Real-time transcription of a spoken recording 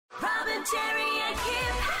Terry and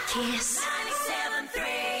Kip. Kiss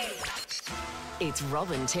 97.3. It's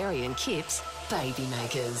Robin, Terry and Kip's Baby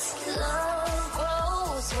Makers. Love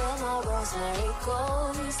grows where my rosemary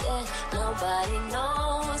goes, and nobody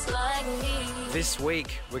knows like me. This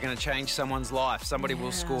week, we're going to change someone's life. Somebody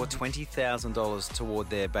will score $20,000 toward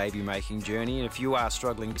their baby-making journey. And if you are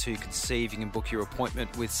struggling to conceive, you can book your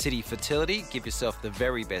appointment with City Fertility. Give yourself the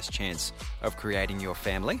very best chance of creating your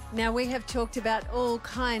family. Now, we have talked about all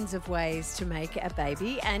kinds of ways to make a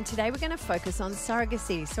baby, and today we're going to focus on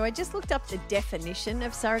surrogacy. So I just looked up the definition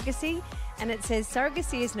of surrogacy, and it says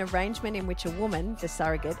surrogacy is an arrangement in which a woman, the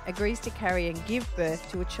surrogate, agrees to carry and give birth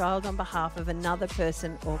to a child on behalf of another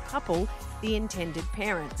person or couple, the intended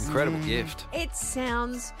parents. Incredible gift. It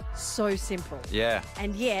sounds so simple. Yeah.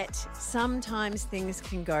 And yet, sometimes things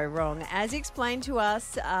can go wrong. As explained to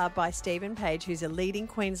us by Stephen Page, who's a leading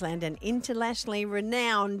Queensland and internationally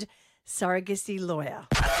renowned surrogacy lawyer.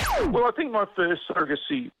 Well, I think my first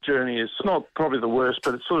surrogacy journey is not probably the worst,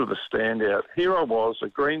 but it's sort of a standout. Here I was, a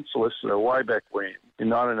green solicitor way back when, in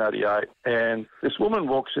 1988, and this woman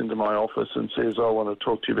walks into my office and says, I want to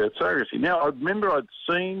talk to you about surrogacy. Now, I remember I'd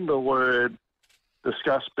seen the word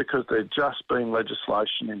discussed because there'd just been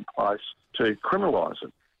legislation in place to criminalise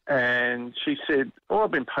it. And she said,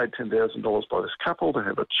 I've been paid $10,000 by this couple to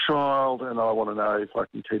have a child, and I want to know if I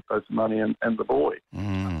can keep both the money and the boy.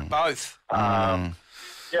 Both.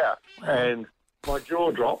 Yeah, and my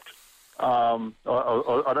jaw dropped. I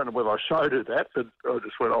don't know whether I showed her that, but I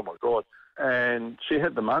just went, oh, my God. And she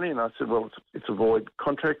had the money, and I said, well, it's a void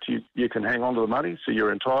contract. You can hang on to the money, so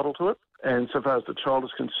you're entitled to it. And so far as the child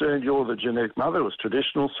is concerned, you're the genetic mother. It was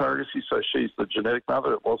traditional surrogacy, so she's the genetic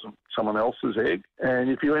mother. It wasn't someone else's egg.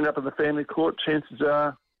 And if you end up in the family court, chances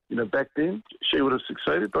are, back then, she would have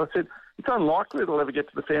succeeded. But I said, it's unlikely it'll ever get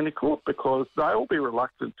to the family court because they'll be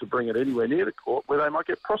reluctant to bring it anywhere near the court where they might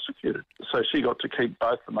get prosecuted. So she got to keep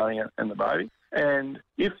both the money and the baby. And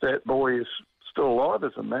if that boy is still alive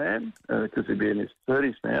as a man, because he'd be in his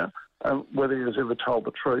 30s now, whether he was ever told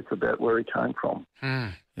the truth about where he came from.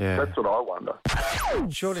 Yeah. That's what I wonder.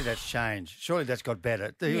 Surely that's changed. Surely that's got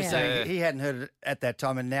better. He was saying he hadn't heard it at that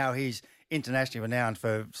time, and now he's internationally renowned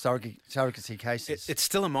for surrogacy cases. It's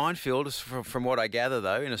still a minefield from what I gather,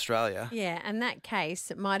 though, in Australia. Yeah, and that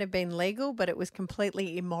case might have been legal, but it was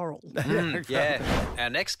completely immoral. Yeah. Our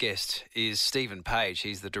next guest is Stephen Page.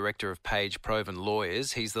 He's the director of Page Proven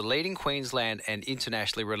Lawyers. He's the leading Queensland and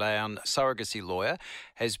internationally renowned surrogacy lawyer,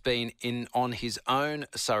 has been on his own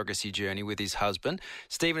surrogacy journey with his husband.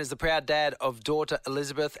 Stephen is the proud dad of daughter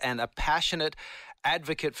Elizabeth and a passionate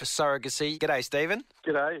advocate for surrogacy. G'day, Stephen.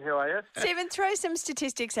 G'day, how are you? Stephen, throw some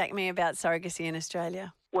statistics at me about surrogacy in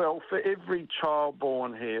Australia. Well, for every child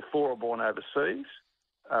born here, 4 are born overseas.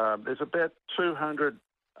 There's about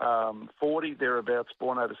 240 thereabouts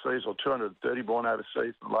born overseas, or 230 born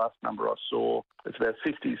overseas. The last number I saw, it's about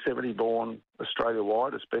 60, 70 born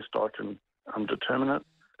Australia-wide, as best I can determine it.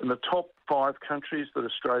 In the top 5 countries that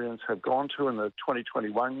Australians have gone to in the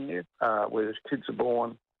 2021 year, where kids are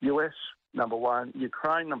born, US, number 1,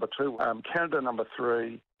 Ukraine, number 2, Canada, number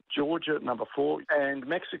 3, Georgia, number 4, and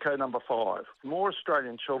Mexico, number 5. More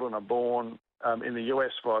Australian children are born in the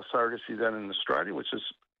US via surrogacy than in Australia, which is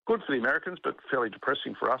good for the Americans, but fairly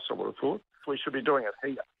depressing for us, I would have thought. We should be doing it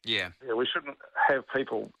here. Yeah. We shouldn't have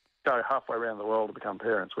people go halfway around the world to become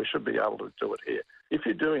parents. We should be able to do it here. If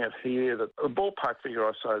you're doing it here, the ballpark figure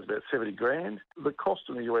I say is about $70,000. The cost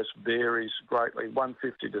in the US varies greatly,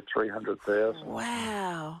 $150,000 to $300,000.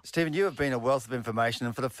 Wow. Stephen, you have been a wealth of information,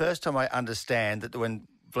 and for the first time I understand that when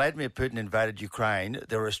Vladimir Putin invaded Ukraine,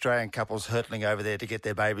 there were Australian couples hurtling over there to get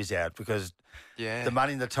their babies out because the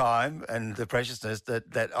money and the time and the preciousness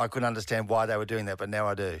that I couldn't understand why they were doing that, but now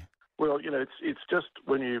I do. Well, it's just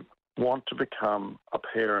when you want to become a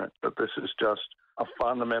parent that this is just a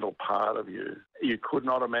fundamental part of you. You could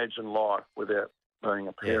not imagine life without being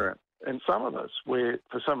a parent. Yeah. And some of us,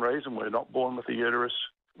 for some reason, we're not born with a uterus.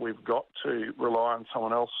 We've got to rely on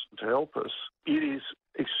someone else to help us. It is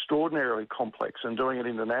extraordinarily complex, and doing it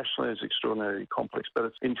internationally is extraordinarily complex.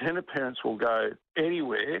 But intended parents will go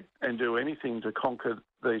anywhere and do anything to conquer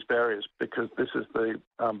these barriers because this is the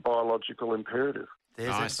biological imperative.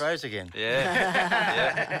 There's that phrase again.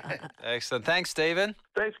 Yeah. Excellent. Thanks, Stephen.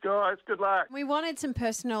 Thanks, guys. Good luck. We wanted some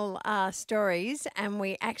personal stories, and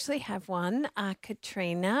we actually have one.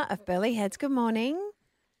 Katrina of Burleigh Heads, good morning.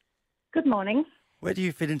 Good morning. Where do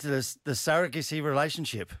you fit into the surrogacy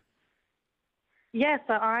relationship? Yeah,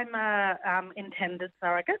 so I'm a intended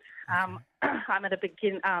surrogate. I'm at a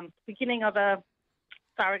beginning of a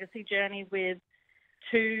surrogacy journey with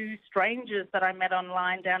 2 strangers that I met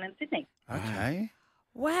online down in Sydney. Okay.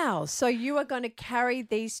 Wow. So you are going to carry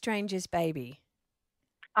these strangers' baby?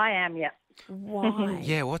 I am, yes. Why?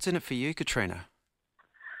 Yeah, what's in it for you, Katrina?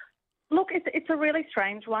 Look, it's a really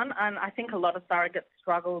strange one, and I think a lot of surrogates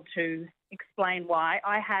struggle to explain why.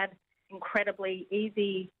 I had incredibly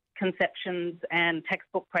easy conceptions and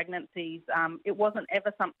textbook pregnancies. It wasn't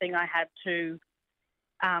ever something I had to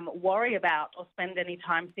worry about or spend any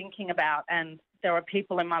time thinking about, and there are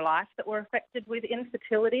people in my life that were affected with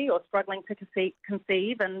infertility or struggling to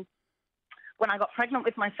conceive, and when I got pregnant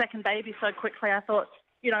with my second baby so quickly, I thought,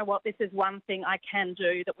 you know what, this is one thing I can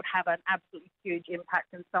do that would have an absolutely huge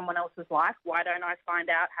impact in someone else's life. Why don't I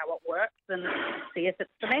find out how it works and see if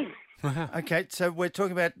it's for me? Okay, so we're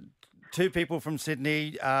talking about two people from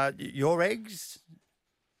Sydney, your eggs?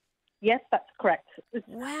 Yes, that's correct.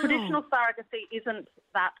 Wow. Traditional surrogacy isn't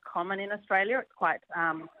that common in Australia. It's quite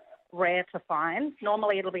rare to find.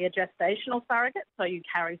 Normally it'll be a gestational surrogate, so you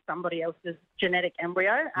carry somebody else's genetic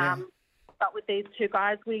embryo. Yeah. But with these two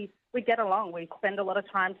guys, we get along. We spend a lot of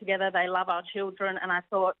time together. They love our children. And I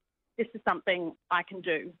thought, this is something I can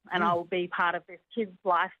do. And I'll be part of this kid's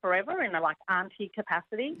life forever in a auntie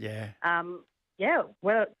capacity. Yeah.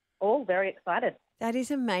 We're all very excited. That is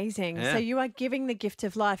amazing. Yeah. So you are giving the gift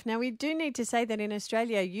of life. Now, we do need to say that in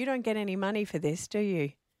Australia, you don't get any money for this, do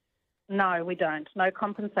you? No, we don't. No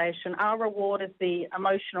compensation. Our reward is the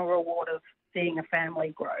emotional reward of seeing a family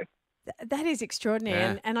grow. That is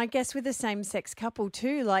extraordinary. Yeah. And I guess with a same-sex couple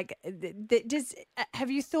too, have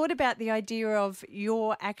you thought about the idea of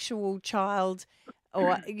your actual child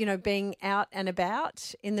or, being out and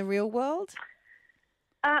about in the real world?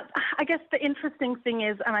 I guess the interesting thing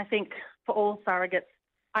is, and I think for all surrogates,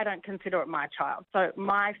 I don't consider it my child. So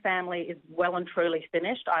my family is well and truly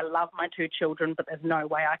finished. I love my two children, but there's no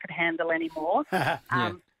way I could handle any more.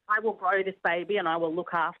 I will grow this baby and I will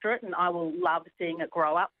look after it and I will love seeing it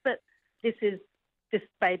grow up. But this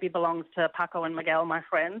baby belongs to Paco and Miguel, my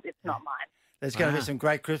friends. It's not mine. There's going to be some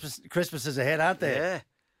great Christmases ahead, aren't there? Yeah.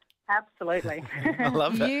 Absolutely. I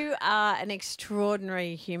love that. You are an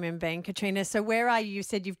extraordinary human being, Katrina. So where are you? You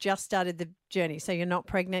said you've just started the journey, so you're not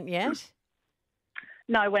pregnant yet?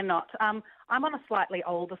 No, we're not. I'm on a slightly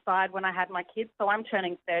older side when I had my kids, so I'm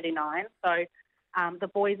turning 39. So the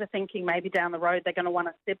boys are thinking maybe down the road they're going to want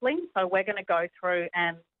a sibling. So we're going to go through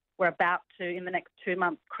and we're about to, in the next 2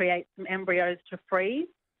 months, create some embryos to freeze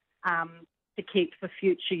to keep for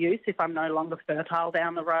future use if I'm no longer fertile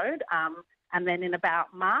down the road. And then in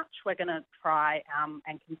about March, we're going to try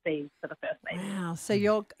and conceive for the first baby. Wow. So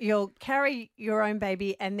you'll carry your own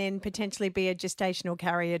baby and then potentially be a gestational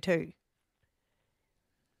carrier too.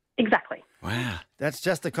 Exactly. Wow. That's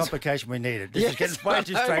just the complication we needed. This is getting way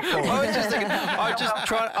too straightforward.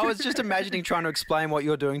 I was just imagining trying to explain what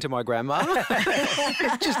you're doing to my grandma.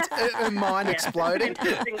 Just her mind exploding.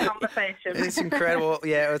 Interesting conversation. It's incredible.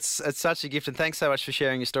 Yeah, it's such a gift. And thanks so much for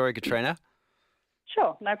sharing your story, Katrina.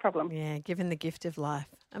 Sure, no problem. Yeah, given the gift of life.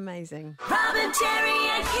 Amazing. Robin, Terry,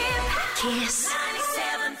 and Kip. Kiss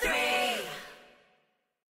 97.3.